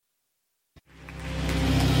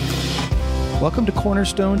Welcome to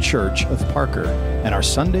Cornerstone Church of Parker and our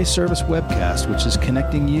Sunday service webcast, which is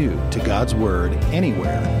connecting you to God's Word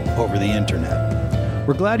anywhere over the internet.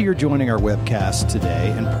 We're glad you're joining our webcast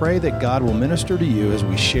today and pray that God will minister to you as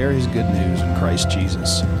we share His good news in Christ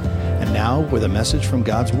Jesus. And now, with a message from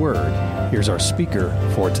God's Word, here's our speaker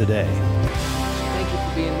for today. Thank you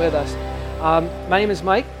for being with us. My name is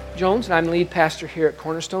Mike Jones, and I'm the lead pastor here at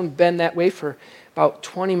Cornerstone. Been that way for about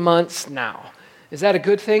 20 months now. Is that a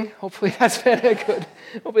good thing? Hopefully that's been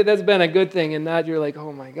a good thing, and not you're like,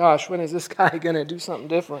 oh my gosh, when is this guy going to do something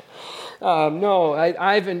different? No,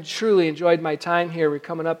 I've truly enjoyed my time here. We're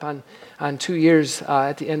coming up on 2 years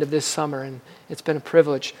at the end of this summer, and it's been a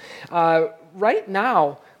privilege. Right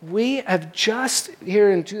now, we have just,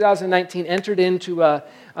 here in 2019, entered into a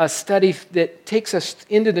study that takes us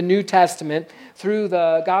into the New Testament through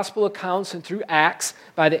the Gospel accounts and through Acts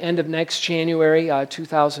by the end of next January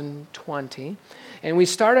 2020. And we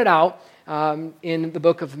started out in the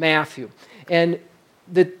book of Matthew. And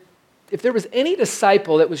if there was any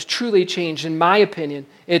disciple that was truly changed, in my opinion,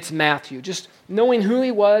 it's Matthew. Just knowing who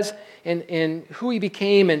he was and who he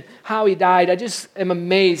became and how he died, I just am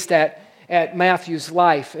amazed at Matthew's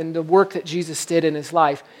life and the work that Jesus did in his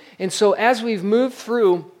life. And so as we've moved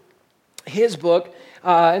through his book,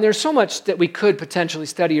 and there's so much that we could potentially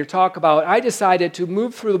study or talk about, I decided to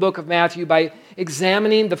move through the book of Matthew by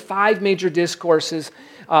examining the 5 major discourses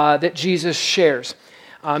that Jesus shares.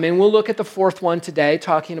 And we'll look at the 4th one today,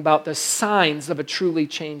 talking about the signs of a truly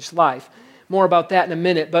changed life. More about that in a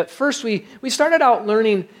minute. But first, we started out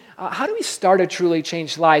learning how do we start a truly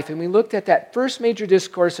changed life? And we looked at that first major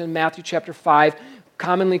discourse in Matthew chapter 5,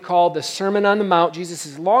 commonly called the Sermon on the Mount,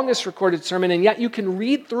 Jesus' longest recorded sermon, and yet you can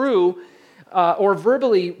read through or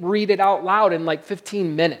verbally read it out loud in like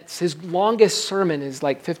 15 minutes. His longest sermon is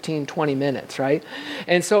like 15, 20 minutes, right?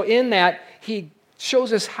 And so in that, he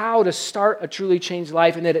shows us how to start a truly changed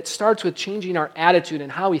life, and that it starts with changing our attitude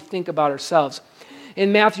and how we think about ourselves.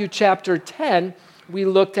 In Matthew chapter 10, we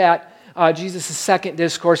looked at Jesus' second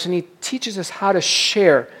discourse, and he teaches us how to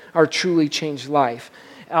share our truly changed life.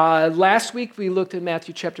 Last week, we looked at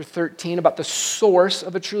Matthew chapter 13 about the source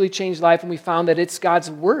of a truly changed life, and we found that it's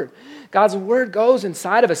God's Word. God's Word goes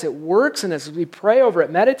inside of us. It works in us. As we pray over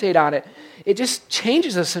it, meditate on it, it just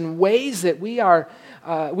changes us in ways that we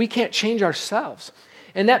can't change ourselves.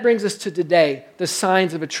 And that brings us to today, the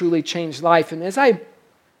signs of a truly changed life. And as I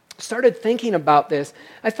started thinking about this,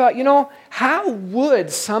 I thought, how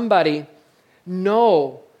would somebody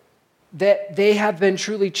know that they have been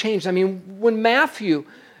truly changed? I mean, when Matthew,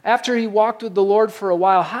 after he walked with the Lord for a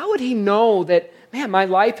while, how would he know that, man, my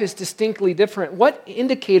life is distinctly different? What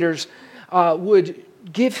indicators would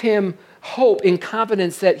give him hope and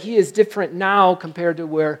confidence that he is different now compared to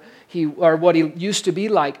where what he used to be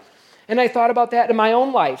like? And I thought about that in my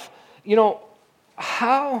own life.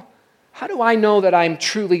 How do I know that I'm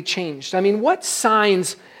truly changed? I mean, what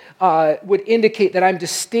signs would indicate that I'm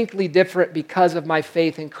distinctly different because of my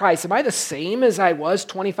faith in Christ? Am I the same as I was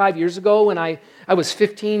 25 years ago when I was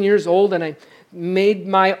 15 years old and I made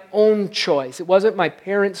my own choice? It wasn't my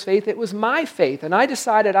parents' faith, it was my faith. And I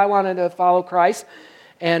decided I wanted to follow Christ,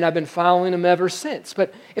 and I've been following Him ever since.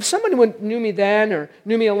 But if someone knew me then or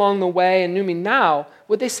knew me along the way and knew me now,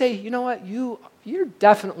 would they say, you know what, you're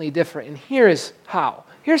definitely different, and here's how.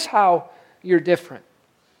 Here's how you're different.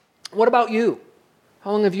 What about you?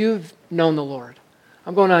 How long have you known the Lord?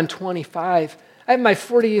 I'm going on 25. I have my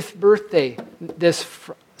 40th birthday this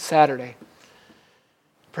Saturday.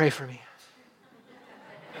 Pray for me.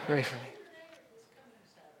 Pray for me.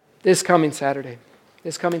 This coming Saturday,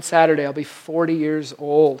 I'll be 40 years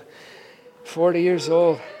old. 40 years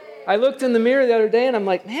old. I looked in the mirror the other day and I'm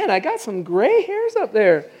like, man, I got some gray hairs up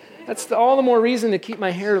there. That's all the more reason to keep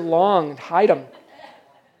my hair long and hide them.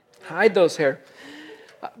 Hide those hair.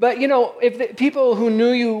 But, if the people who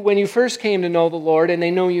knew you when you first came to know the Lord and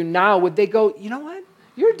they know you now, would they go, you know what?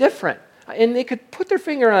 You're different. And they could put their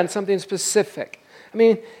finger on something specific. I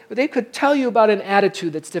mean, they could tell you about an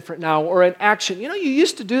attitude that's different now or an action. You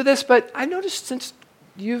used to do this, but I noticed since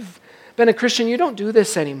you've been a Christian, you don't do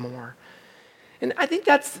this anymore. And I think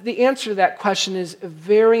that's the answer to that question is a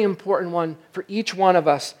very important one for each one of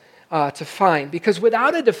us to find. Because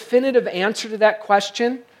without a definitive answer to that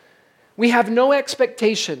question, we have no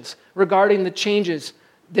expectations regarding the changes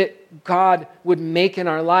that God would make in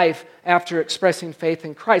our life after expressing faith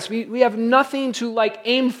in Christ. We have nothing to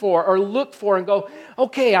aim for or look for and go,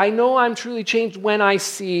 okay, I know I'm truly changed when I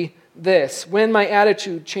see this, when my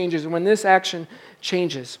attitude changes, and when this action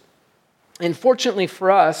changes. And fortunately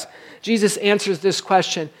for us, Jesus answers this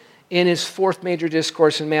question in his 4th major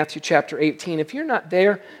discourse in Matthew chapter 18. If you're not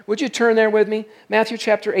there, would you turn there with me? Matthew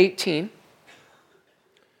chapter 18.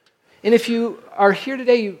 And if you are here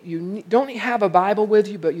today, you don't have a Bible with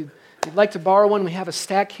you, but you'd like to borrow one, we have a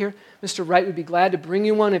stack here. Mr. Wright would be glad to bring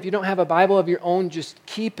you one. If you don't have a Bible of your own, just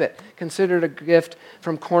keep it. Consider it a gift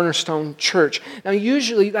from Cornerstone Church. Now,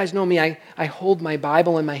 usually, you guys know me, I hold my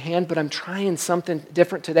Bible in my hand, but I'm trying something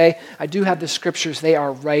different today. I do have the scriptures. They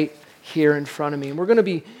are right here in front of me. And we're going to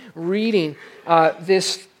be reading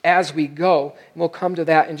this as we go. And we'll come to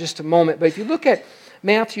that in just a moment. But if you look at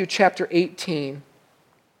Matthew chapter 18,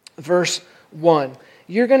 verse 1,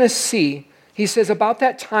 you're going to see, he says, about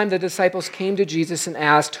that time the disciples came to Jesus and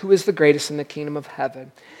asked, who is the greatest in the kingdom of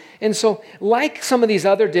heaven? And so, like some of these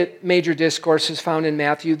other major discourses found in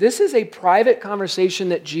Matthew, this is a private conversation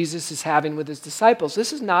that Jesus is having with his disciples.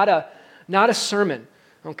 This is not a sermon,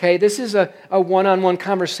 okay? This is a one-on-one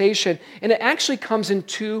conversation, and it actually comes in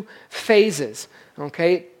two phases,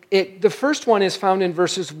 okay? The first one is found in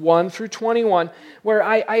verses 1 through 21, where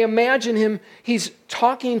I imagine he's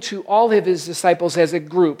talking to all of his disciples as a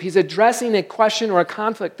group. He's addressing a question or a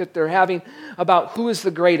conflict that they're having about who is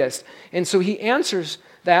the greatest. And so he answers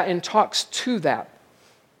that and talks to that.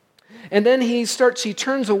 And then he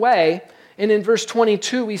turns away, and in verse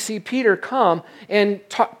 22, we see Peter come and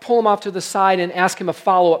pull him off to the side and ask him a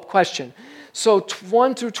follow-up question. So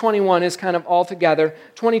 1 through 21 is kind of all together.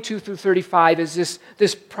 22 through 35 is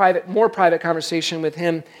this more private conversation with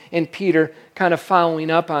him and Peter kind of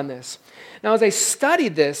following up on this. Now, as I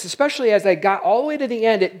studied this, especially as I got all the way to the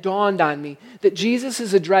end, it dawned on me that Jesus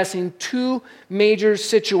is addressing two major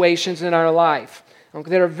situations in our life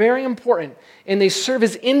that are very important, and they serve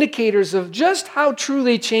as indicators of just how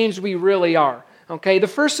truly changed we really are. Okay, the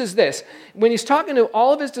first is this. When he's talking to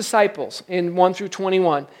all of his disciples in 1 through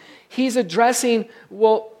 21, he's addressing,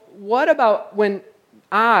 well, what's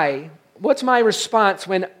my response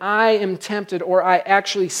when I am tempted or I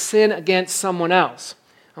actually sin against someone else?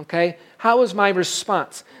 Okay? How is my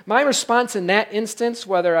response? My response in that instance,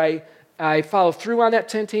 whether I follow through on that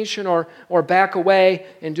temptation or back away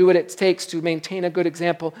and do what it takes to maintain a good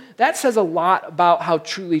example, that says a lot about how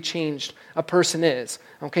truly changed a person is.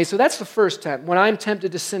 Okay, so that's the first tempt. When I'm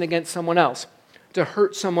tempted to sin against someone else, to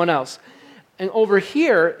hurt someone else. And over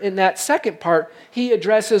here, in that second part, he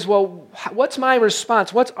addresses, well, what's my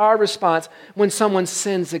response? What's our response when someone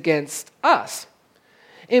sins against us?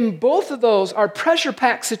 In both of those are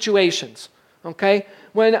pressure-packed situations, okay?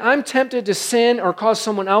 When I'm tempted to sin or cause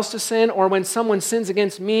someone else to sin, or when someone sins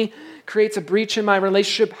against me, creates a breach in my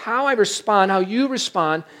relationship, how I respond, how you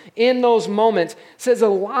respond in those moments says a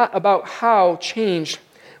lot about how changed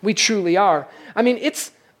we truly are. I mean,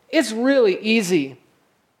 it's really easy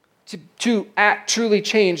to act truly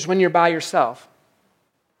changed when you're by yourself.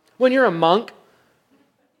 When you're a monk,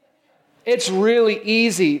 it's really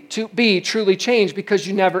easy to be truly changed because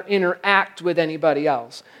you never interact with anybody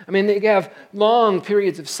else. I mean, you have long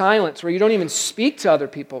periods of silence where you don't even speak to other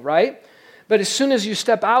people, right? But as soon as you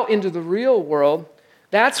step out into the real world,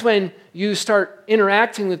 that's when you start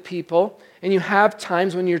interacting with people, and you have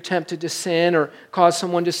times when you're tempted to sin or cause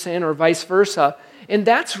someone to sin or vice versa. And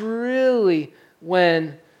that's really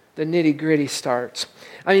when the nitty-gritty starts.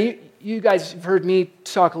 I mean, you guys have heard me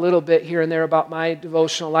talk a little bit here and there about my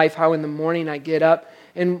devotional life, how in the morning I get up,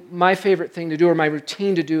 and my favorite thing to do, or my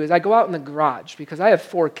routine to do, is I go out in the garage, because I have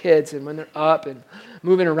 4 kids, and when they're up and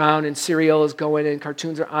moving around and cereal is going and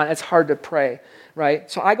cartoons are on, it's hard to pray,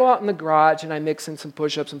 right? So I go out in the garage and I mix in some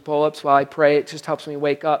push-ups and pull-ups while I pray. It just helps me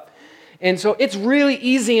wake up. And so it's really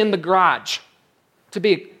easy in the garage to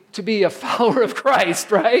be a follower of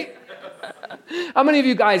Christ, right? How many of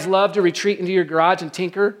you guys love to retreat into your garage and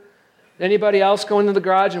tinker? Anybody else go into the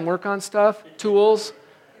garage and work on stuff? Tools?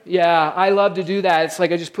 Yeah, I love to do that. It's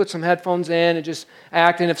like I just put some headphones in and just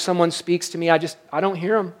act, and if someone speaks to me, I don't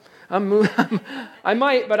hear them. I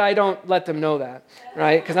might, but I don't let them know that,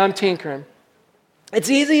 right? Because I'm tinkering. It's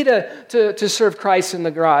easy to serve Christ in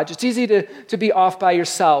the garage. It's easy to be off by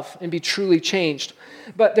yourself and be truly changed.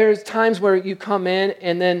 But there's times where you come in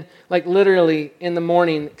and then, like literally in the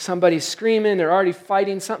morning, somebody's screaming, they're already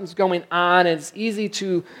fighting, something's going on, and it's easy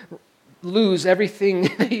to lose everything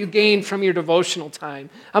that you gained from your devotional time.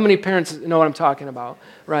 How many parents know what I'm talking about,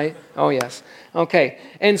 right? Oh, yes. Okay.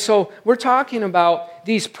 And so we're talking about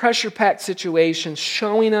these pressure-packed situations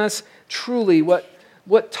showing us truly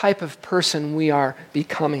what type of person we are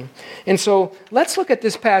becoming. And so let's look at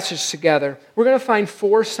this passage together. We're going to find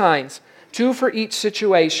 4 signs, 2 for each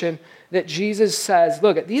situation, that Jesus says,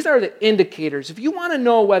 look, these are the indicators. If you want to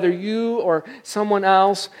know whether you or someone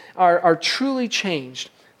else are truly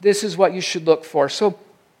changed, this is what you should look for. So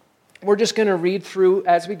we're just going to read through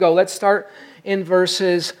as we go. Let's start in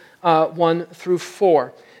verses 1 through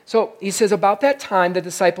 4. So he says, about that time the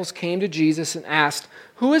disciples came to Jesus and asked,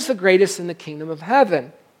 Who is the greatest in the kingdom of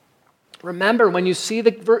heaven? Remember, when you see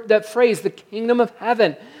that phrase, the kingdom of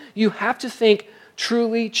heaven, you have to think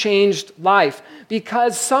truly changed life,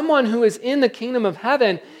 because someone who is in the kingdom of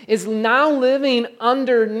heaven is now living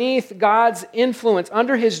underneath God's influence,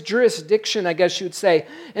 under his jurisdiction, I guess you would say,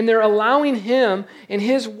 and they're allowing him and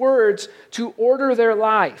his words to order their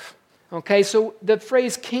life. Okay, so the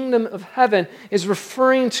phrase kingdom of heaven is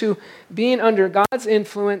referring to being under God's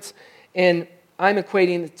influence, and I'm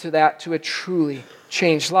equating to that to a truly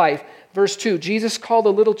changed life. Verse 2, Jesus called a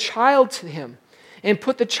little child to him and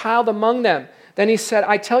put the child among them. Then he said,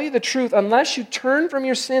 I tell you the truth, unless you turn from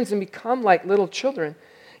your sins and become like little children,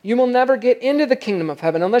 you will never get into the kingdom of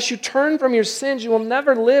heaven. Unless you turn from your sins, you will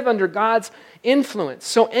never live under God's influence.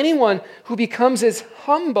 So anyone who becomes as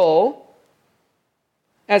humble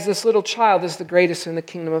as this little child is the greatest in the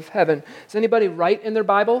kingdom of heaven. Does anybody write in their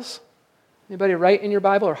Bibles? Anybody write in your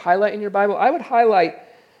Bible or highlight in your Bible? I would highlight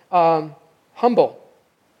humble,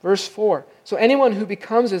 verse 4. So anyone who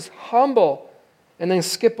becomes as humble, and then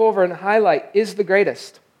skip over and highlight, is the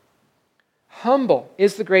greatest. Humble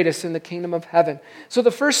is the greatest in the kingdom of heaven. So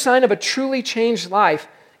the first sign of a truly changed life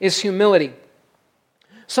is humility.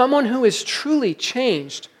 Someone who is truly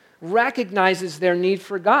changed recognizes their need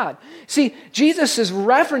for God. See, Jesus is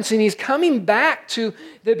referencing, he's coming back to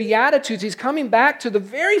the Beatitudes. He's coming back to the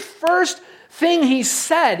very first thing he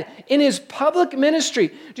said in his public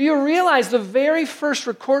ministry. Do you realize the very first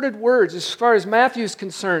recorded words, as far as Matthew is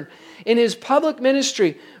concerned, in his public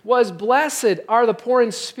ministry was, blessed are the poor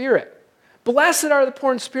in spirit. Blessed are the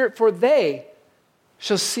poor in spirit, for they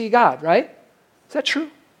shall see God, right? Is that true?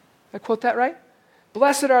 Did I quote that right?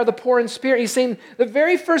 Blessed are the poor in spirit. He's saying the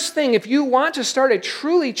very first thing, if you want to start a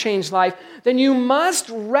truly changed life, then you must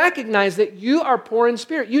recognize that you are poor in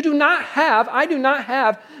spirit. I do not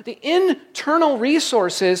have the internal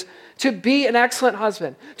resources to be an excellent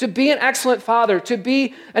husband, to be an excellent father, to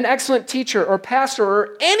be an excellent teacher or pastor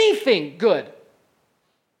or anything good.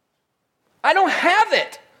 I don't have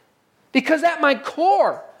it, because at my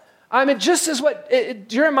core, I'm just as what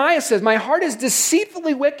Jeremiah says, my heart is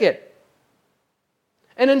deceitfully wicked.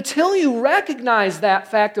 And until you recognize that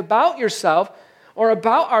fact about yourself or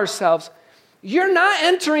about ourselves, you're not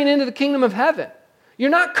entering into the kingdom of heaven.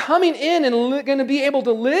 You're not coming in and going to be able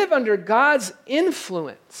to live under God's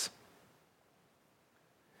influence.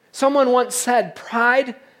 Someone once said,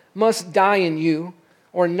 pride must die in you,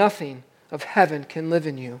 or nothing of heaven can live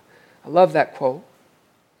in you. I love that quote.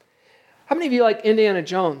 How many of you like Indiana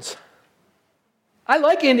Jones? I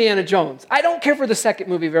like Indiana Jones. I don't care for the second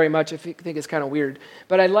movie very much if you think it's kind of weird,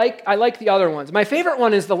 but I like the other ones. My favorite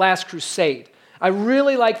one is The Last Crusade. I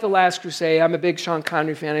really like The Last Crusade. I'm a big Sean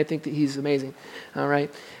Connery fan. I think that he's amazing. All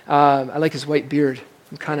right. I like his white beard.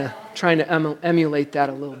 I'm kind of trying to emulate that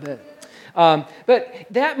a little bit. But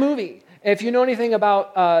that movie, if you know anything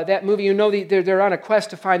about that movie, you know they're on a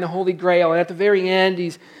quest to find the Holy Grail. And at the very end,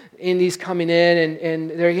 he's coming in,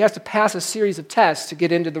 and he has to pass a series of tests to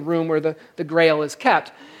get into the room where the Grail is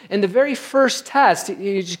kept. And the very first test,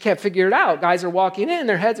 you just can't figure it out. Guys are walking in,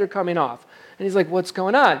 their heads are coming off. And he's like, what's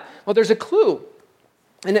going on? Well, there's a clue.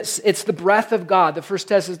 And it's the breath of God. The first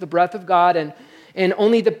test is the breath of God, and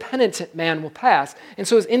only the penitent man will pass. And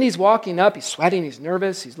so as Indy's walking up, he's sweating, he's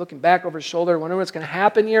nervous, he's looking back over his shoulder, wondering what's going to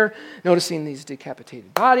happen here, noticing these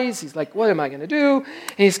decapitated bodies. He's like, what am I going to do?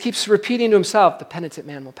 And he just keeps repeating to himself, the penitent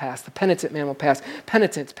man will pass, the penitent man will pass,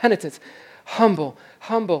 penitence, humble,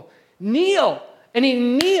 kneel. And he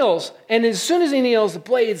kneels, and as soon as he kneels, the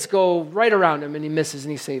blades go right around him, and he misses,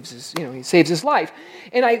 and he saves his life.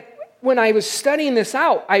 And when I was studying this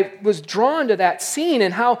out, I was drawn to that scene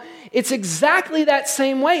and how it's exactly that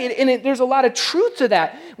same way. And there's a lot of truth to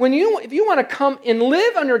that. If you want to come and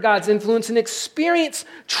live under God's influence and experience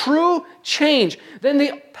true change, then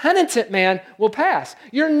the penitent man will pass.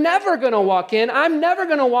 You're never going to walk in. I'm never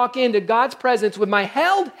going to walk into God's presence with my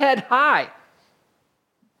head high.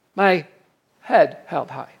 My head held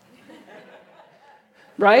high.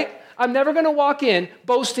 Right? I'm never going to walk in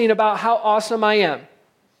boasting about how awesome I am.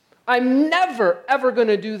 I'm never, ever going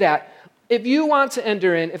to do that. If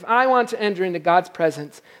I want to enter into God's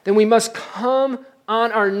presence, then we must come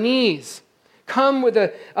on our knees. Come with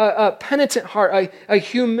a penitent heart, a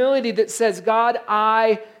humility that says, God,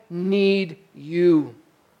 I need you.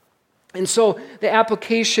 And so the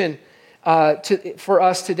application for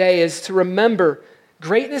us today is to remember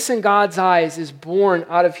greatness in God's eyes is born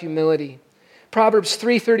out of humility. Proverbs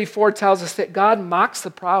 3:34 tells us that God mocks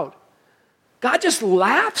the proud. God just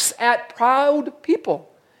laughs at proud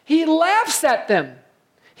people. He laughs at them.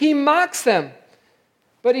 He mocks them.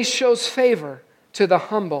 But he shows favor to the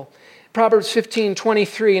humble. Proverbs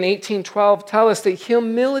 15:23 and 18:12 tell us that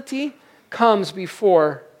humility comes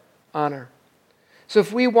before honor. So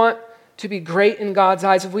if we want to be great in God's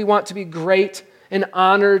eyes, if we want to be great and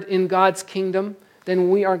honored in God's kingdom, then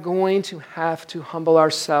we are going to have to humble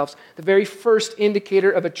ourselves. The very first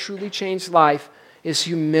indicator of a truly changed life is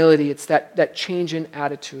humility. It's that change in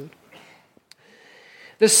attitude.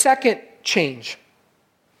 The second change,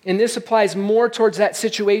 and this applies more towards that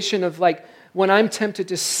situation of like when I'm tempted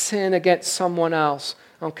to sin against someone else,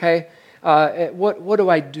 okay? What do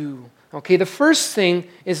I do? Okay, the first thing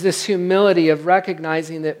is this humility of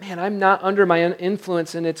recognizing that, man, I'm not under my own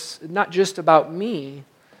influence and it's not just about me,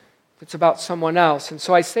 it's about someone else. And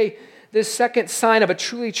so I say this second sign of a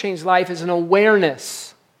truly changed life is an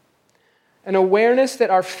awareness that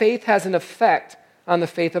our faith has an effect on the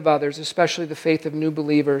faith of others, especially the faith of new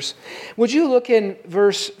believers. Would you look in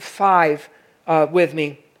verse 5 with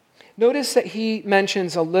me? Notice that he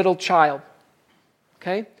mentions a little child,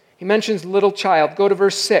 okay? He mentions little child. Go to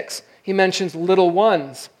verse 6. He mentions little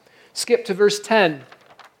ones. Skip to verse 10.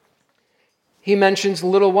 He mentions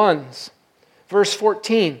little ones. Verse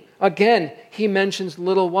 14. Again, he mentions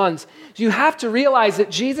little ones. You have to realize that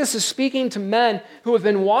Jesus is speaking to men who have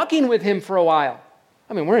been walking with him for a while.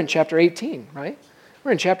 I mean, we're in chapter 18, right?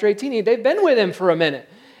 We're in chapter 18. They've been with him for a minute.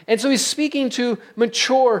 And so he's speaking to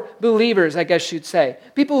mature believers, I guess you'd say.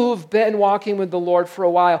 People who have been walking with the Lord for a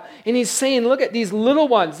while. And he's saying, look at these little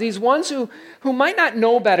ones, these ones who might not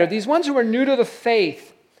know better, these ones who are new to the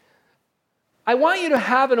faith. I want you to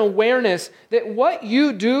have an awareness that what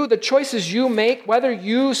you do, the choices you make, whether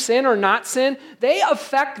you sin or not sin, they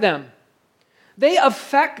affect them. They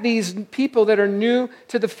affect these people that are new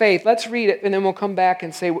to the faith. Let's read it, and then we'll come back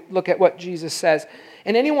and say, look at what Jesus says.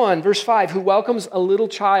 And anyone, verse 5, who welcomes a little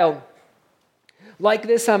child like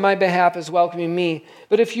this on my behalf is welcoming me.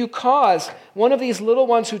 But if you cause one of these little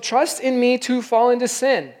ones who trust in me to fall into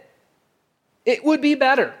sin, it would be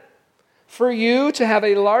better for you to have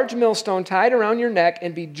a large millstone tied around your neck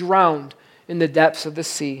and be drowned in the depths of the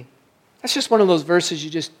sea. That's just one of those verses you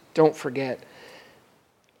just don't forget.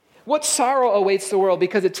 What sorrow awaits the world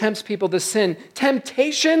because it tempts people to sin.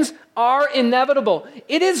 Temptations are inevitable.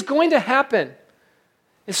 It is going to happen.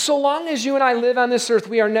 And so long as you and I live on this earth,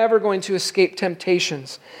 we are never going to escape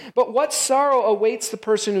temptations. But what sorrow awaits the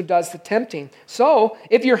person who does the tempting? So,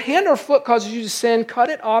 if your hand or foot causes you to sin, cut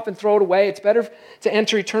it off and throw it away. It's better to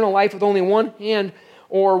enter eternal life with only one hand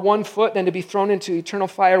or one foot than to be thrown into eternal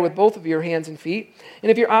fire with both of your hands and feet.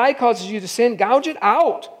 And if your eye causes you to sin, gouge it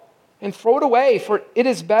out and throw it away, for it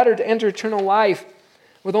is better to enter eternal life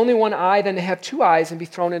with only one eye than to have two eyes and be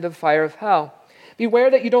thrown into the fire of hell.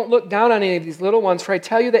 Beware that you don't look down on any of these little ones, for I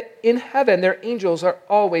tell you that in heaven their angels are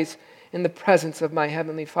always in the presence of my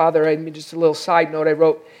heavenly Father. I mean, just a little side note I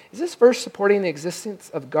wrote, is this verse supporting the existence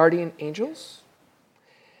of guardian angels?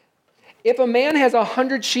 If a man has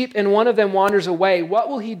 100 sheep and one of them wanders away, what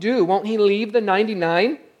will he do? Won't he leave the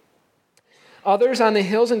 99 others on the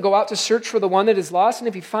hills and go out to search for the one that is lost? And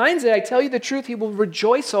if he finds it, I tell you the truth, he will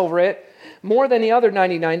rejoice over it more than the other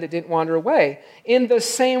 99 that didn't wander away. In the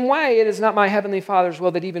same way, it is not my heavenly Father's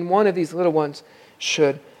will that even one of these little ones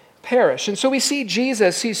should perish. And so we see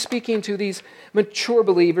Jesus, he's speaking to these mature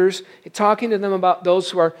believers, talking to them about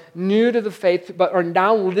those who are new to the faith, but are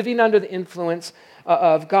now living under the influence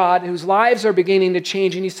of God, whose lives are beginning to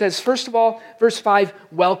change. And he says, first of all, verse 5,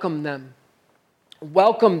 welcome them.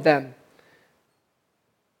 Welcome them.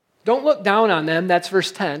 Don't look down on them. That's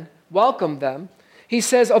verse 10. Welcome them. He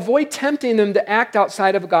says, avoid tempting them to act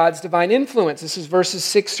outside of God's divine influence. This is verses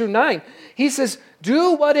 6 through 9. He says,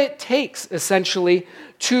 do what it takes, essentially,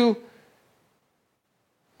 to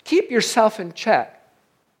keep yourself in check.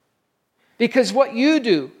 Because what you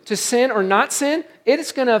do, to sin or not sin, it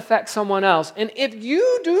is going to affect someone else. And if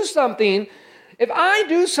you do something, if I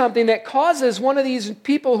do something that causes one of these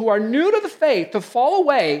people who are new to the faith to fall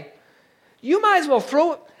away, you might as well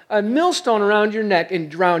throw a millstone around your neck and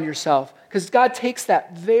drown yourself. Because God takes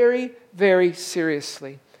that very, very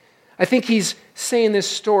seriously. I think he's saying this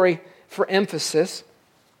story for emphasis.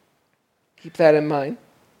 Keep that in mind.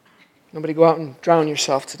 Nobody go out and drown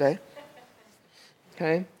yourself today.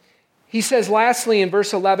 Okay? He says lastly in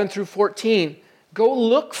verse 11 through 14, go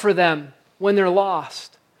look for them when they're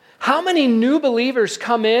lost. How many new believers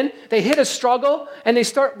come in, they hit a struggle, and they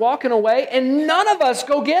start walking away, and none of us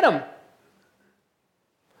go get them.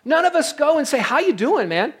 None of us go and say, how you doing,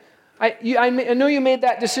 man? I know you made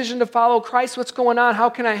that decision to follow Christ. What's going on? How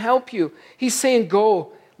can I help you? He's saying,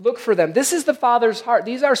 go, look for them. This is the Father's heart.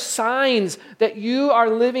 These are signs that you are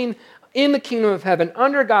living in the kingdom of heaven,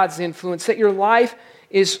 under God's influence, that your life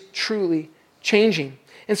is truly changing.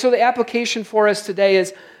 And so the application for us today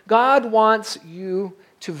is, God wants you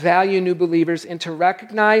to value new believers and to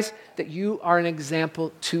recognize that you are an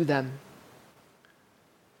example to them.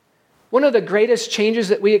 One of the greatest changes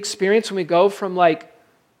that we experience when we go from like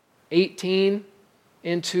 18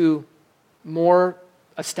 into more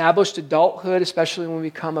established adulthood, especially when we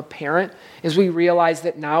become a parent, is we realize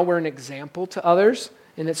that now we're an example to others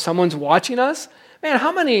and that someone's watching us. Man,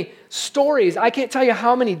 how many stories, I can't tell you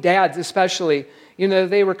how many dads especially,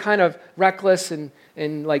 they were kind of reckless and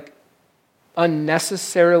like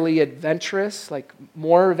unnecessarily adventurous, like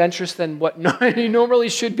more adventurous than what you normally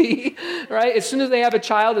should be, right? As soon as they have a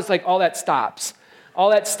child, it's like all that stops.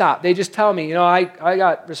 All that stopped. They just tell me, I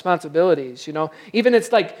got responsibilities, Even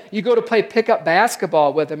it's like you go to play pickup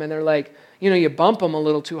basketball with them and they're like, you bump them a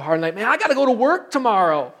little too hard. And like, man, I got to go to work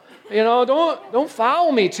tomorrow. Don't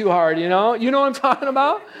foul me too hard, You know what I'm talking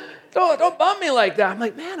about? Don't bump me like that. I'm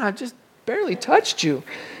like, man, I just barely touched you,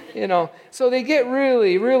 So they get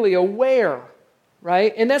really, really aware,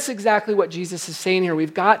 right? And that's exactly what Jesus is saying here.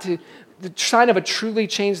 We've got to, the sign of a truly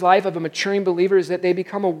changed life of a maturing believer is that they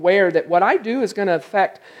become aware that what I do is going to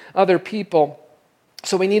affect other people.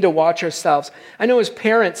 So we need to watch ourselves. I know as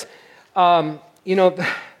parents, one of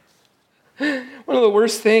the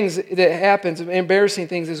worst things that happens, embarrassing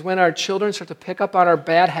things, is when our children start to pick up on our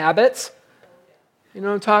bad habits. You know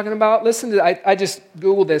what I'm talking about? Listen to, I just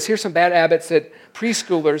Googled this. Here's some bad habits that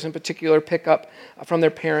preschoolers in particular pick up from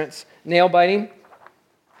their parents. Nail biting,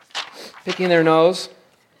 picking their nose,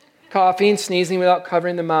 coughing, sneezing without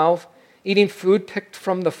covering the mouth, eating food picked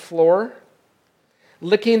from the floor,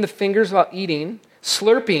 licking the fingers while eating,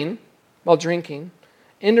 slurping while drinking,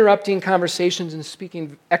 interrupting conversations and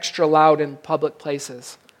speaking extra loud in public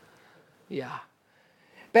places. Yeah.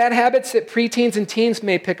 Bad habits that preteens and teens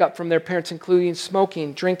may pick up from their parents, including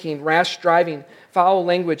smoking, drinking, rash driving, foul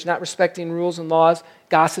language, not respecting rules and laws,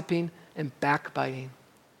 gossiping, and backbiting.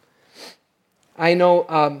 I know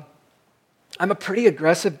I'm a pretty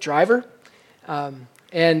aggressive driver,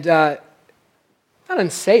 and not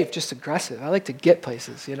unsafe, just aggressive. I like to get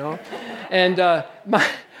places, And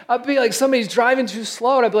I'd be like, somebody's driving too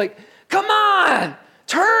slow, and I'd be like, come on,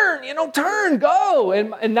 turn, turn, go.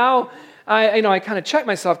 And now I kind of check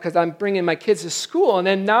myself because I'm bringing my kids to school, and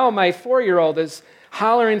then now my 4-year-old is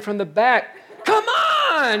hollering from the back, come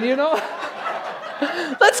on,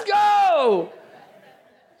 let's go.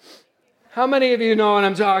 How many of you know what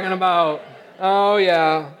I'm talking about? Oh,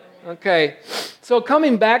 yeah. Okay. So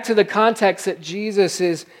coming back to the context that Jesus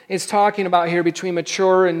is talking about here between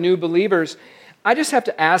mature and new believers, I just have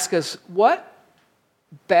to ask us, what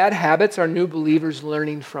bad habits are new believers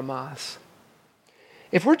learning from us?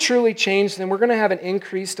 If we're truly changed, then we're going to have an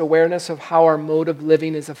increased awareness of how our mode of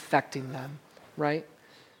living is affecting them, right?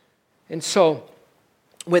 And so,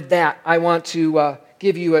 with that, I want to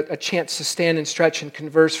give you a chance to stand and stretch and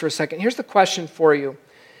converse for a second. Here's the question for you.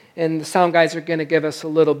 And the sound guys are going to give us a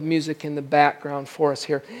little music in the background for us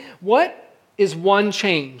here. What is one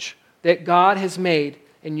change that God has made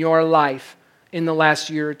in your life in the last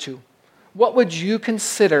year or two? What would you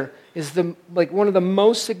consider is one of the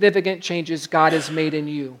most significant changes God has made in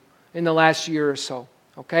you in the last year or so?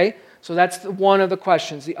 Okay? So that's one of the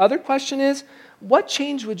questions. The other question is, what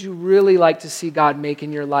change would you really like to see God make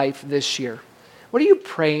in your life this year? What are you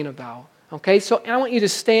praying about? Okay? So I want you to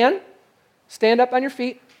stand up on your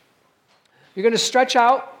feet. You're going to stretch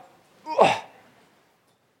out.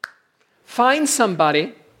 Find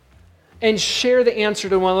somebody and share the answer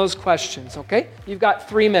to one of those questions, okay? You've got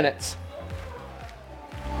 3 minutes.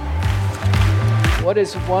 What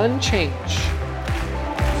is one change?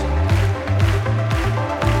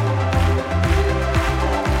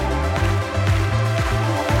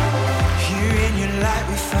 Here in your light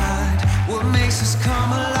we find what makes us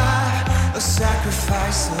come alive, a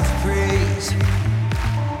sacrifice of praise.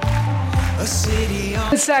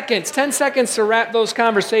 10 seconds. 10 seconds to wrap those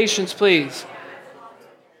conversations, please.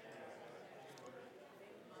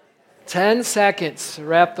 10 seconds to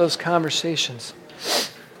wrap those conversations.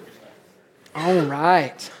 All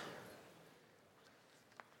right.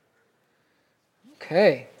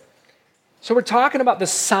 Okay. So we're talking about the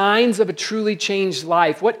signs of a truly changed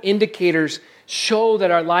life. What indicators show that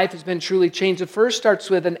our life has been truly changed? The first starts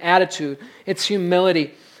with an attitude. It's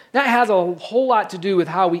humility. That has a whole lot to do with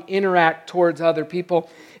how we interact towards other people.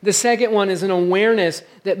 The second one is an awareness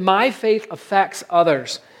that my faith affects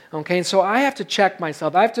others. Okay, and so I have to check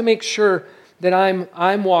myself. I have to make sure that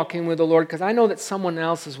I'm walking with the Lord because I know that someone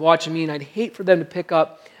else is watching me and I'd hate for them to pick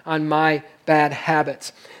up on my bad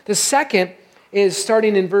habits. The second is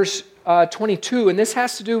starting in verse 22, and this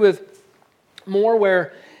has to do with more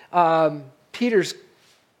where Peter's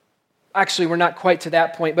actually, we're not quite to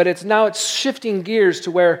that point, but it's shifting gears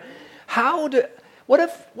to where,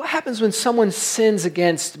 what happens when someone sins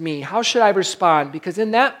against me? How should I respond? Because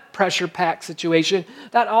in that pressure-packed situation,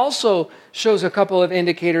 that also shows a couple of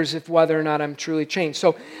indicators of whether or not I'm truly changed.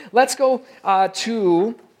 So let's go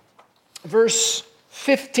to verse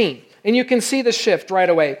 15. And you can see the shift right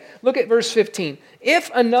away. Look at verse 15. If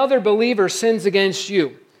another believer sins against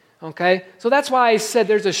you, okay? So that's why I said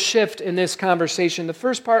there's a shift in this conversation. The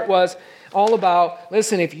first part was all about,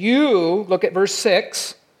 listen, if you, look at verse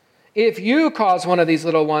 6, if you cause one of these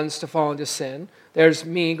little ones to fall into sin, there's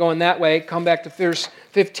me going that way. Come back to verse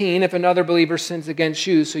 15, if another believer sins against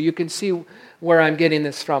you. So you can see where I'm getting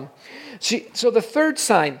this from. So the third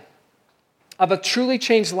sign of a truly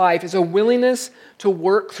changed life is a willingness to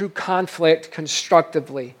work through conflict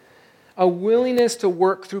constructively. A willingness to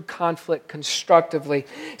work through conflict constructively.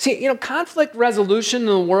 See, conflict resolution in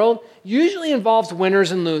the world usually involves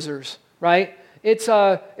winners and losers, right? It's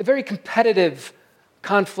a very competitive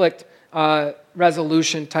conflict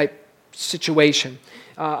resolution type situation.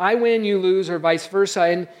 I win, you lose, or vice versa.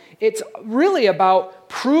 And it's really about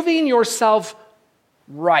proving yourself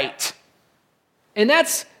right. And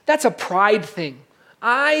that's a pride thing.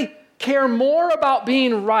 I care more about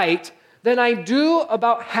being right than I do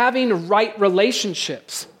about having right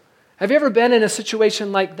relationships. Have you ever been in a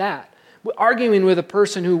situation like that? Arguing with a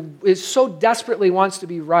person who is so desperately wants to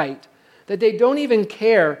be right that they don't even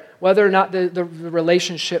care whether or not the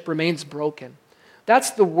relationship remains broken.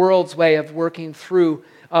 That's the world's way of working through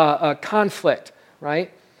a conflict,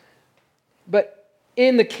 right? But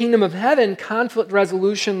in the kingdom of heaven, conflict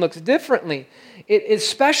resolution looks differently,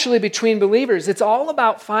 especially between believers. It's all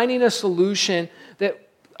about finding a solution that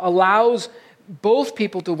allows both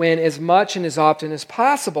people to win as much and as often as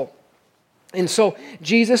possible. And so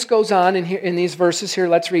Jesus goes on in these verses here,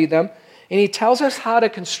 let's read them, and he tells us how to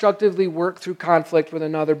constructively work through conflict with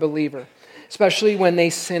another believer, especially when they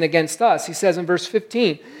sin against us. He says in verse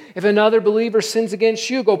 15, if another believer sins against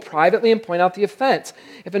you, go privately and point out the offense.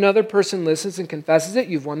 If another person listens and confesses it,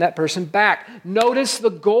 you've won that person back. Notice the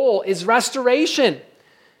goal is restoration.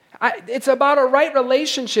 It's about a right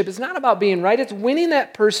relationship. It's not about being right. It's winning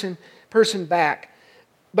that person back.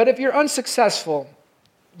 But if you're unsuccessful,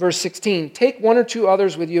 verse 16, take one or two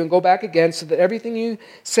others with you and go back again so that everything you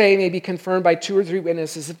say may be confirmed by 2 or 3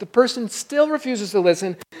 witnesses. If the person still refuses to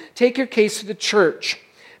listen, take your case to the church,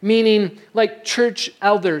 meaning like church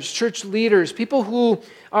elders, church leaders, people who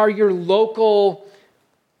are your local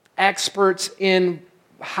experts in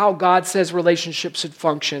how God says relationships should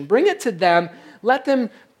function. Bring it to them. Let them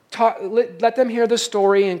hear the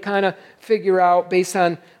story and kind of figure out based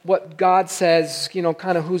on what God says,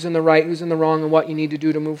 kind of who's in the right, who's in the wrong, and what you need to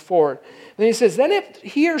do to move forward. And he says, then if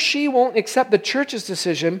he or she won't accept the church's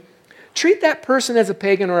decision, treat that person as a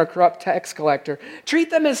pagan or a corrupt tax collector. Treat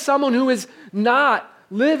them as someone who is not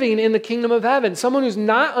living in the kingdom of heaven, someone who's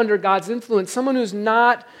not under God's influence, someone who's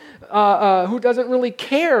not, who doesn't really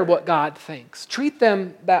care what God thinks. Treat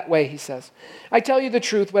them that way, he says. I tell you the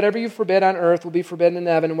truth, whatever you forbid on earth will be forbidden in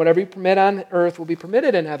heaven, and whatever you permit on earth will be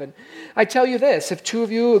permitted in heaven. I tell you this, if 2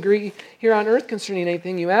 of you agree here on earth concerning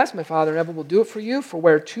anything you ask, my Father in heaven will do it for you, for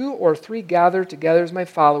where 2 or 3 gather together as my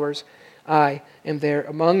followers, I am there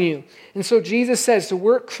among you. And so Jesus says to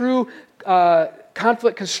work through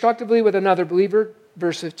conflict constructively with another believer.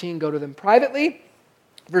 Verse 15, go to them privately.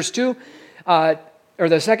 Verse 2, or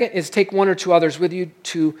the second is take 1 or 2 others with you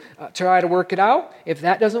to try to work it out. If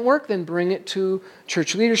that doesn't work, then bring it to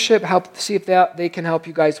church leadership, help see if they can help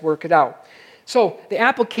you guys work it out. So the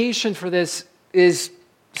application for this is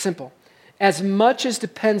simple. As much as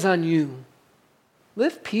depends on you,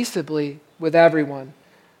 live peaceably with everyone.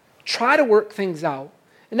 Try to work things out.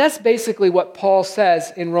 And that's basically what Paul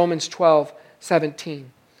says in Romans 12:17.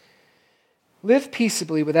 Live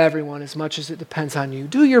peaceably with everyone as much as it depends on you.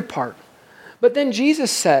 Do your part. But then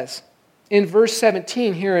Jesus says in verse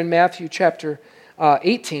 17 here in Matthew chapter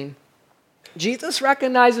 18, Jesus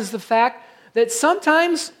recognizes the fact that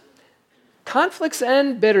sometimes conflicts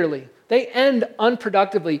end bitterly. They end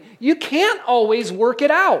unproductively. You can't always work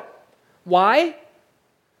it out. Why?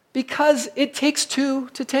 Because it takes 2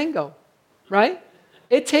 to tango, right?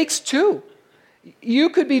 It takes 2. You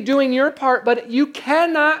could be doing your part, but you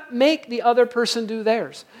cannot make the other person do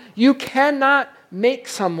theirs. You cannot make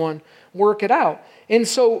someone work it out. And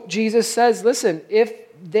so Jesus says, listen, if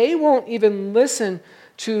they won't even listen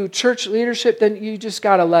to church leadership, then you just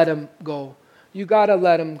got to let them go. You got to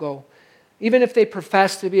let them go. Even if they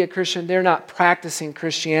profess to be a Christian, they're not practicing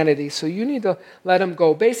Christianity. So you need to let them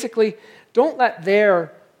go. Basically, don't let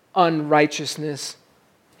their unrighteousness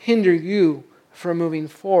hinder you for moving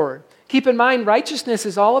forward. Keep in mind, righteousness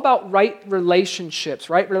is all about right relationships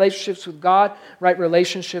with God, right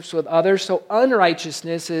relationships with others. So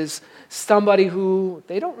unrighteousness is somebody who,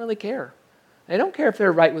 they don't really care. They don't care if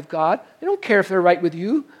they're right with God. They don't care if they're right with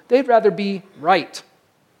you. They'd rather be right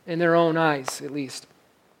in their own eyes, at least.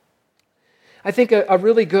 I think a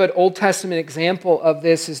really good Old Testament example of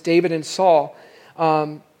this is David and Saul.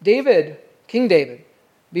 King David,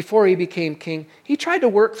 before he became king, he tried to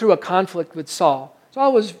work through a conflict with Saul.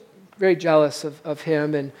 Saul was very jealous of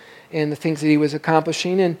him and the things that he was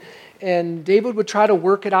accomplishing. And David would try to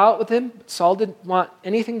work it out with him. But Saul didn't want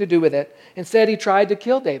anything to do with it. Instead, he tried to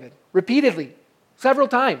kill David repeatedly, several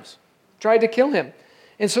times, tried to kill him.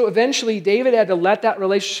 And so eventually, David had to let that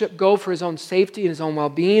relationship go for his own safety and his own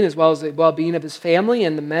well-being, as well as the well-being of his family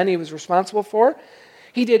and the men he was responsible for.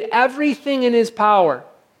 He did everything in his power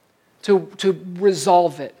to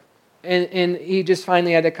resolve it. And he just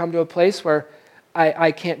finally had to come to a place where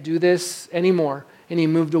I can't do this anymore. And he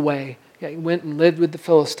moved away. He went and lived with the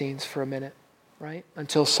Philistines for a minute, right?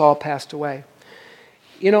 Until Saul passed away.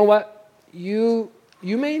 You know what? You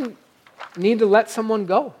may need to let someone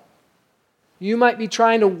go. You might be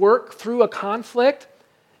trying to work through a conflict,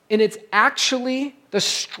 and it's actually the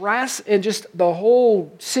stress and just the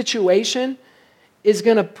whole situation is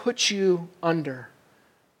going to put you under.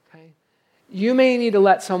 Okay? You may need to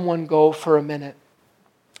let someone go for a minute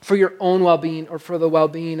for your own well-being or for the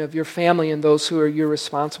well-being of your family and those who you're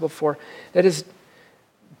responsible for. That is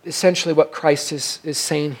essentially what Christ is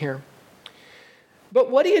saying here.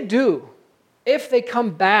 But what do you do if they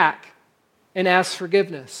come back and ask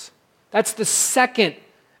forgiveness? That's the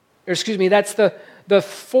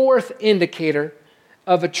fourth indicator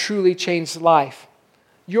of a truly changed life.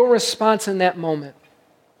 Your response in that moment.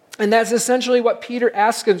 And that's essentially what Peter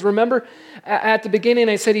asks us. Remember, at the beginning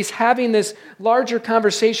I said he's having this larger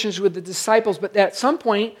conversations with the disciples, but at some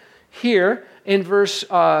point here in verse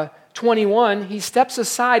 21, he steps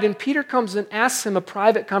aside and Peter comes and asks him a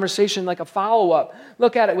private conversation, like a follow-up.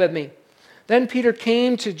 Look at it with me. Then Peter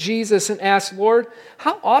came to Jesus and asked, Lord,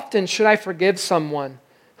 how often should I forgive someone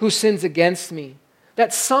who sins against me?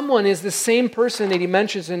 That someone is the same person that he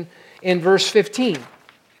mentions in verse 15,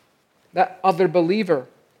 that other believer.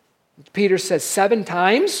 Peter says 7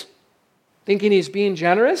 times, thinking he's being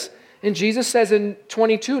generous. And Jesus says in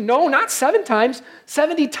 22, no, not 7 times,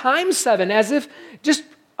 70 times 7, as if just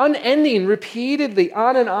unending, repeatedly,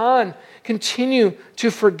 on and on, continue to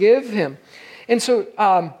forgive him. And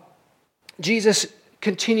so Jesus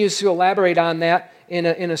continues to elaborate on that in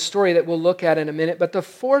a story that we'll look at in a minute. But the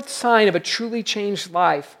fourth sign of a truly changed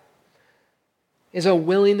life is a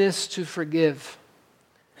willingness to forgive.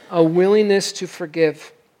 A willingness to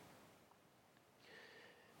forgive.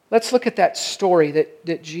 Let's look at that story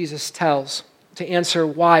that Jesus tells to answer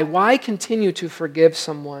why. Why continue to forgive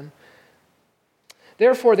someone?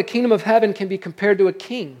 Therefore, the kingdom of heaven can be compared to a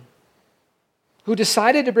king who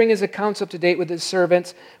decided to bring his accounts up to date with his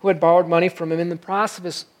servants who had borrowed money from him. In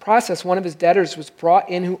the process, one of his debtors was brought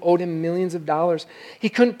in who owed him millions of dollars. He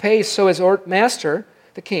couldn't pay, so his master,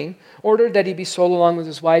 the king, ordered that he be sold along with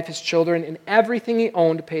his wife, his children, and everything he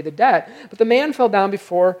owned to pay the debt. But the man fell down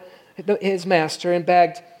before his master and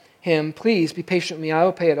begged him, please be patient with me, I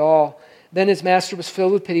will pay it all. Then his master was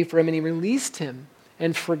filled with pity for him, and he released him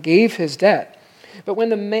and forgave his debt. But when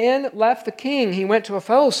the man left the king, he went to a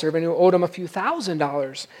fellow servant who owed him a few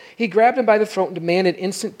 $1,000s. He grabbed him by the throat and demanded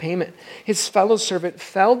instant payment. His fellow servant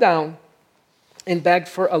fell down and begged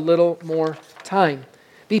for a little more time.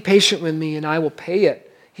 Be patient with me and I will pay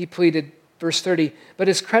it, he pleaded. Verse 30, but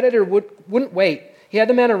his creditor wouldn't wait. He had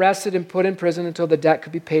the man arrested and put in prison until the debt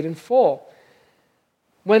could be paid in full.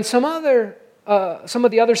 When some of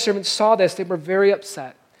the other servants saw this, they were very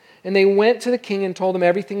upset. And they went to the king and told him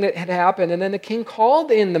everything that had happened. And then the king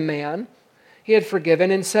called in the man he had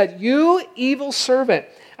forgiven and said, you evil servant,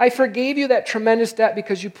 I forgave you that tremendous debt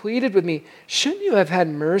because you pleaded with me. Shouldn't you have had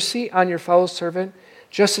mercy on your fellow servant,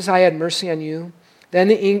 just as I had mercy on you? Then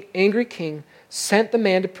the angry king sent the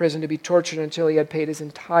man to prison to be tortured until he had paid his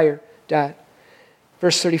entire debt.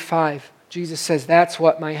 Verse 35, Jesus says, that's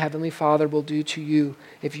what my heavenly Father will do to you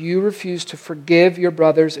if you refuse to forgive your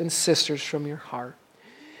brothers and sisters from your heart.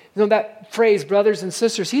 You know, that phrase, brothers and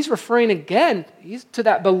sisters, he's referring again to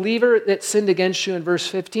that believer that sinned against you in verse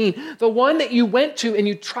 15. The one that you went to and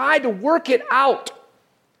you tried to work it out.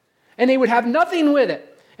 And they would have nothing with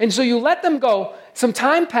it. And so you let them go. Some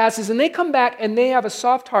time passes and they come back and they have a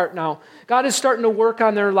soft heart now. God is starting to work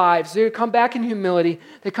on their lives. They come back in humility.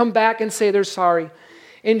 They come back and say they're sorry.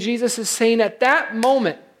 And Jesus is saying at that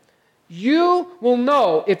moment, you will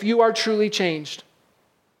know if you are truly changed.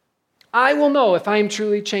 I will know if I am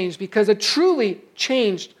truly changed, because a truly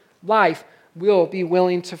changed life will be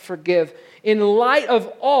willing to forgive. In light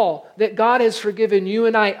of all that God has forgiven you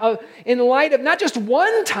and I, in light of not just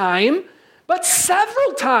one time, but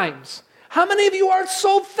several times. How many of you are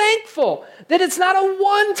so thankful that it's not a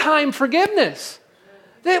one-time forgiveness?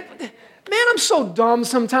 Man, I'm so dumb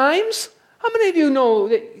sometimes. How many of you know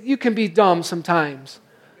that you can be dumb sometimes?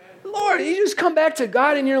 Lord, you just come back to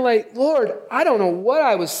God and you're like, Lord, I don't know what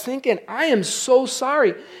I was thinking. I am so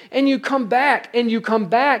sorry. And you come back and you come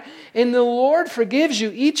back, and the Lord forgives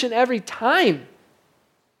you each and every time.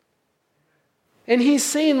 And He's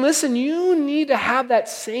saying, listen, you need to have that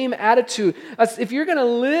same attitude. If you're going to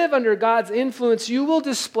live under God's influence, you will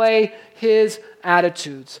display His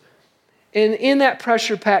attitudes. And in that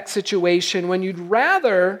pressure-packed situation, when you'd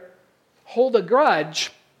rather hold a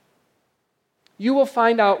grudge, you will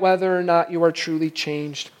find out whether or not you are truly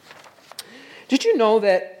changed. Did you know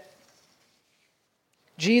that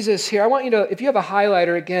Jesus here, I want you to, if you have a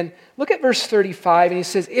highlighter again, look at verse 35, and He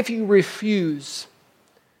says, if you refuse.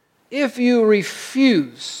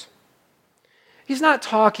 He's not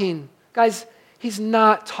talking, guys, He's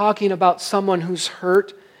not talking about someone who's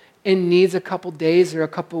hurt and needs a couple days or a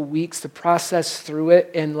couple weeks to process through it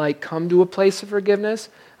and come to a place of forgiveness,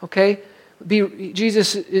 okay?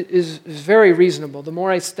 Jesus is very reasonable. The more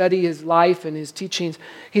I study His life and His teachings,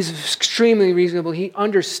 He's extremely reasonable. He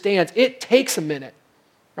understands. It takes a minute,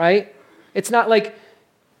 right? It's not like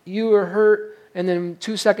you were hurt and then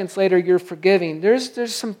 2 seconds later you're forgiving.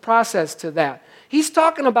 There's some process to that. He's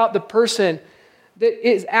talking about the person that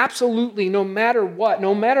is absolutely, no matter what,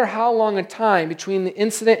 no matter how long a time between the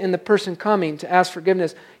incident and the person coming to ask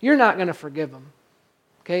forgiveness, you're not going to forgive them.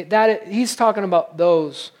 Okay? He's talking about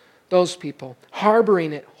those people.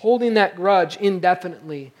 Harboring it, holding that grudge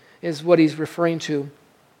indefinitely is what he's referring to.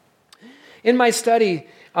 In my study,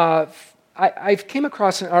 I came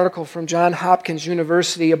across an article from Johns Hopkins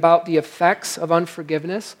University about the effects of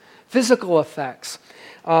unforgiveness, physical effects.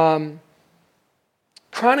 Chronic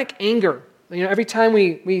anger. Every time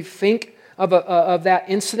we think of that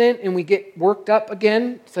incident and we get worked up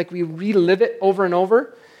again, it's like we relive it over and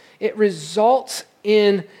over. It results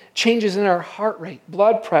in changes in our heart rate,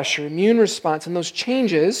 blood pressure, immune response, and those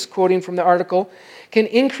changes, quoting from the article, can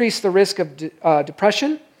increase the risk of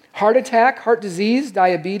depression, heart attack, heart disease,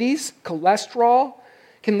 diabetes, cholesterol,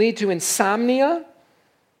 can lead to insomnia,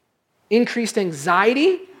 increased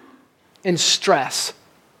anxiety, and stress.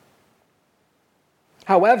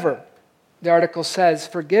 However, the article says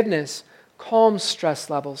forgiveness calms stress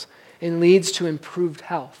levels and leads to improved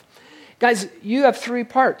health. Guys, you have 3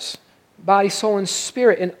 parts: body, soul, and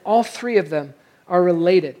spirit, and all 3 of them are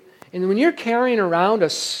related. And when you're carrying around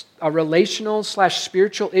a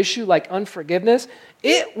relational/spiritual issue like unforgiveness,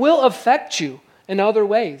 it will affect you in other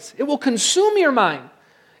ways. It will consume your mind.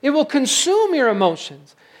 It will consume your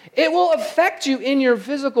emotions. It will affect you in your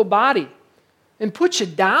physical body and put you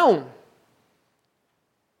down.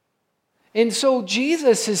 And so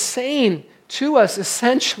Jesus is saying to us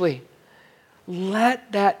essentially,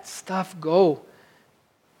 let that stuff go.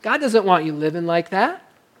 God doesn't want you living like that.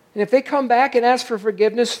 And if they come back and ask for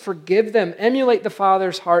forgiveness, forgive them. Emulate the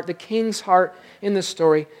Father's heart, the King's heart in the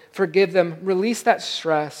story. Forgive them. Release that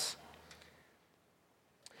stress.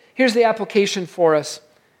 Here's the application for us.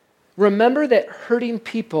 Remember that hurting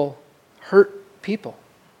people hurt people.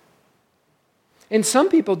 And some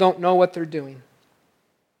people don't know what they're doing.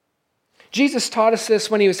 Jesus taught us this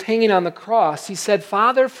when He was hanging on the cross. He said,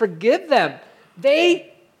 Father, forgive them.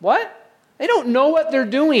 They, what? They don't know what they're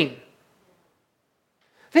doing.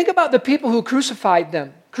 Think about the people who crucified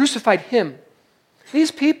Him.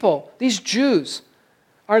 These people, these Jews,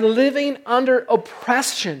 are living under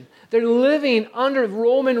oppression. They're living under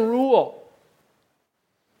Roman rule.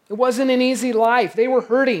 It wasn't an easy life. They were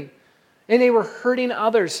hurting, and they were hurting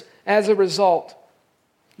others as a result.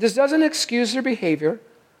 This doesn't excuse their behavior.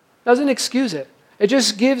 Doesn't excuse it. It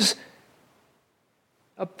just gives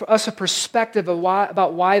us a perspective of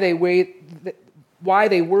why they were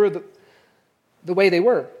the way they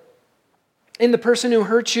were. And the person who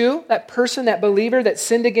hurt you, that person, that believer that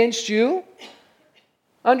sinned against you,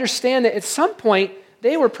 understand that at some point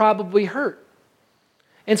they were probably hurt.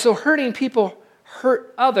 And so hurting people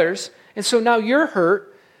hurt others. And so now you're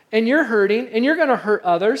hurt, and you're hurting, and you're going to hurt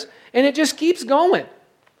others, and it just keeps going.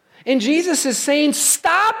 And Jesus is saying,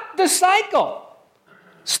 stop the cycle.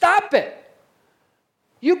 Stop it.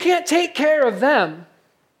 You can't take care of them,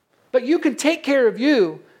 but you can take care of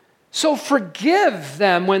you. So forgive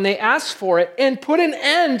them when they ask for it and put an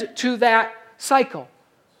end to that cycle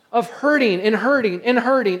of hurting and hurting and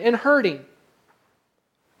hurting and hurting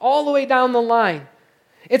all the way down the line.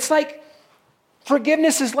 It's like,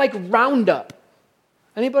 forgiveness is like Roundup.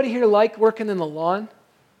 Anybody here like working in the lawn?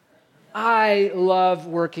 I love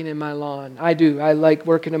working in my lawn. I do. I like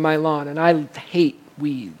working in my lawn, and I hate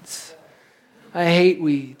weeds. I hate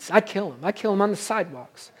weeds. I kill them. I kill them on the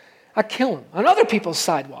sidewalks. I kill them on other people's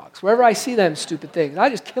sidewalks. Wherever I see them stupid things, I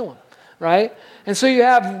just kill them, right? And so you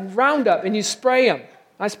have Roundup, and you spray them.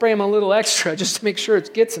 I spray them a little extra just to make sure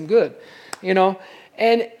it gets them good,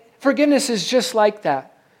 And forgiveness is just like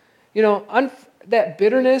that. That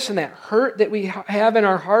bitterness and that hurt that we have in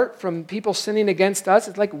our heart from people sinning against us,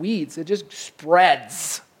 it's like weeds. It just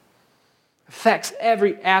spreads. Affects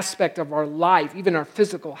every aspect of our life, even our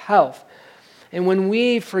physical health. And when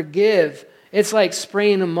we forgive, it's like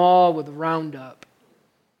spraying them all with Roundup.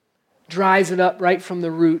 Dries it up right from the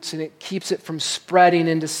roots, and it keeps it from spreading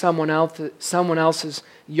into someone else's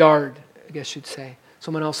yard, I guess you'd say.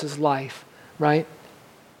 Someone else's life, right?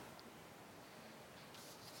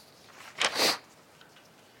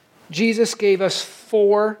 Jesus gave us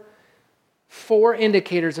four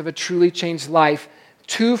indicators of a truly changed life.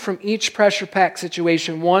 2 from each pressure-packed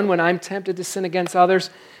situation. 1, when I'm tempted to sin against others,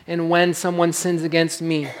 and when someone sins against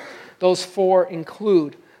me. Those 4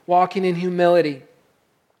 include walking in humility,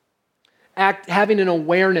 having an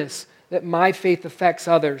awareness that my faith affects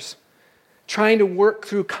others, trying to work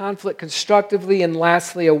through conflict constructively, and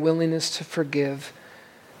lastly, a willingness to forgive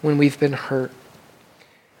when we've been hurt.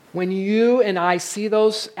 When you and I see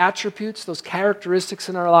those attributes, those characteristics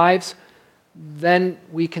in our lives, then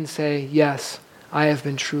we can say, yes, I have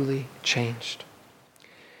been truly changed.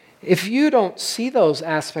 If you don't see those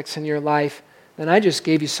aspects in your life, then I just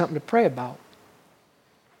gave you something to pray about.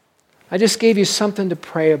 I just gave you something to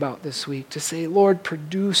pray about this week, to say, Lord,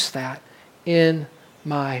 produce that in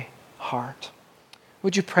my heart.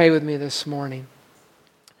 Would you pray with me this morning?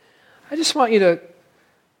 I just want you to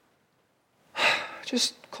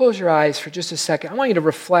just close your eyes for just a second. I want you to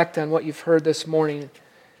reflect on what you've heard this morning.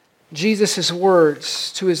 Jesus'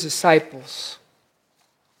 words to his disciples.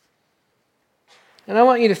 And I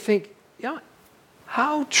want you to think,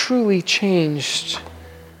 how truly changed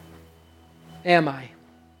am I?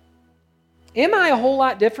 Am I a whole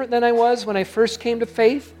lot different than I was when I first came to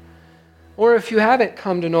faith? Or if you haven't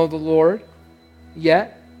come to know the Lord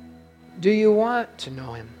yet, do you want to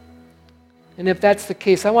know him? And if that's the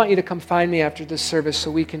case, I want you to come find me after this service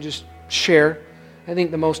so we can just share. I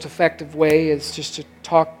think the most effective way is just to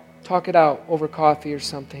talk it out over coffee or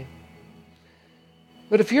something.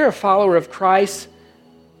 But if you're a follower of Christ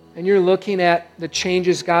and you're looking at the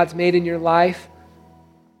changes God's made in your life,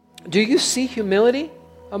 do you see humility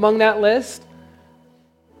among that list?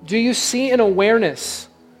 Do you see an awareness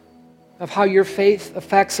of how your faith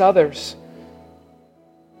affects others?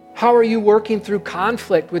 How are you working through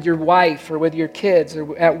conflict with your wife or with your kids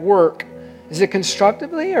or at work? Is it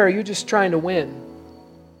constructively, or are you just trying to win?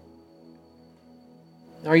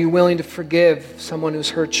 Are you willing to forgive someone who's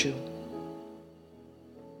hurt you?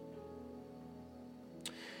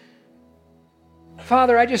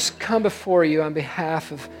 Father, I just come before you on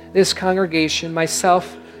behalf of this congregation,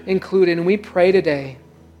 myself included, and we pray today,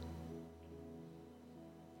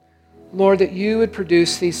 Lord, that you would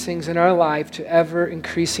produce these things in our life to ever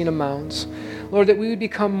increasing amounts. Lord, that we would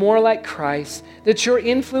become more like Christ, that your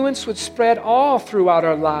influence would spread all throughout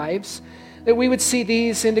our lives, that we would see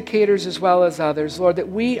these indicators as well as others. Lord, that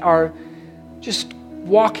we are just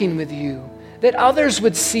walking with you, that others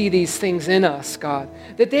would see these things in us, God,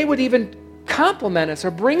 that they would even compliment us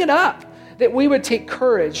or bring it up, that we would take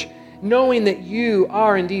courage knowing that you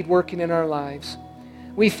are indeed working in our lives.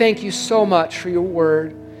 We thank you so much for your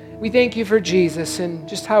word. We thank you for Jesus and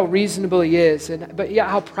just how reasonable he is, but yet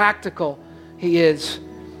how practical he is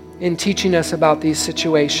in teaching us about these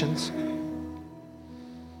situations.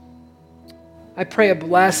 I pray a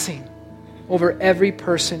blessing over every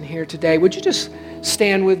person here today. Would you just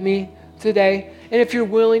stand with me today? And if you're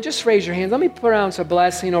willing, just raise your hands. Let me pronounce a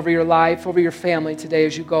blessing over your life, over your family today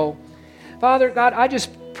as you go. Father God, I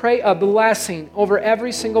just pray a blessing over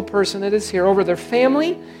every single person that is here, over their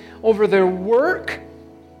family, over their work,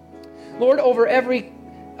 Lord, over every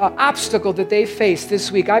obstacle that they face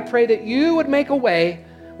this week. I pray that you would make a way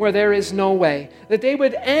where there is no way, that they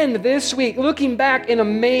would end this week looking back in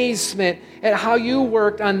amazement at how you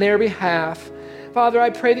worked on their behalf. Father, I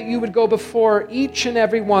pray that you would go before each and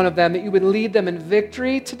every one of them, that you would lead them in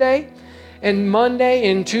victory today and Monday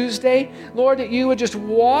and Tuesday. Lord, that you would just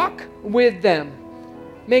walk with them,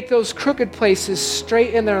 make those crooked places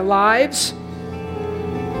straight in their lives.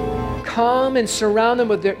 Come and surround them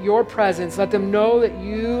with your presence. Let them know that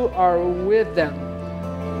you are with them.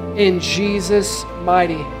 In Jesus'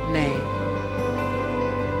 mighty name.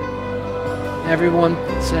 Everyone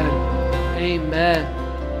said, amen.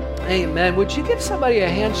 Amen. Would you give somebody a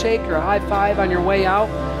handshake or a high five on your way out?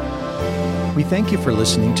 We thank you for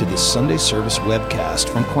listening to this Sunday service webcast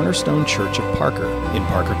from Cornerstone Church of Parker in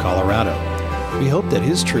Parker, Colorado. We hope that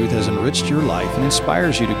His truth has enriched your life and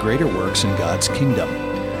inspires you to greater works in God's kingdom.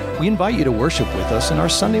 We invite you to worship with us in our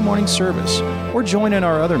Sunday morning service or join in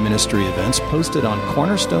our other ministry events posted on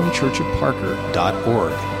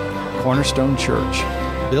cornerstonechurchofparker.org. Cornerstone Church,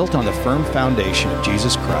 built on the firm foundation of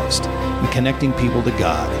Jesus Christ and connecting people to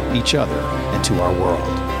God, each other, and to our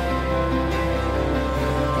world.